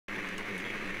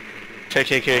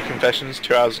KKK confessions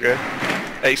 2 hours ago.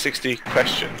 860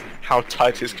 question. How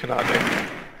tight is Canado?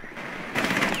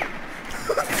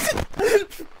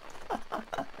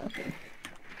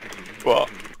 What?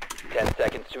 10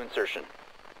 seconds to insertion.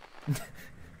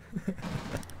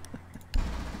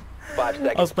 5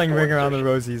 seconds. I was playing before Ring Around the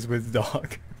insertion. Rosies with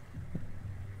Dog.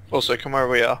 Also, come where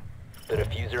we are. The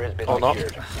diffuser has been Oh, no.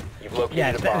 secured. You've located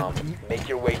Yeah, a bomb. Make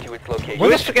your way to its location. We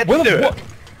always forget to do it.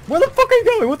 Where the fuck are you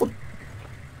going? What the?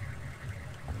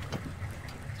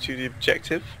 To the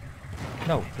objective.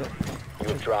 No. You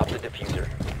have dropped the diffuser.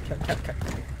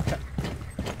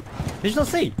 Did you not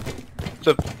see?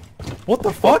 The What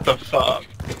the fuck? what the fuck?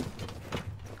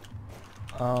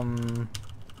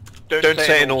 Don't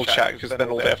say it in all chat because then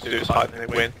all they have to do is hide and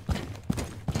they win.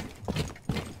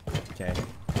 Okay.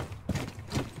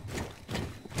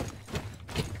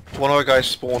 One of our guys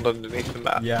spawned underneath the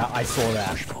map. Yeah, I saw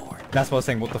that. That's what I was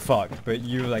saying. What the fuck? But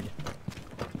you like,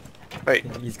 Wait,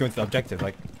 he's going to the objective.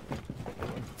 Like,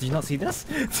 did you not see this?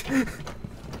 is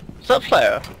that a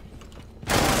player?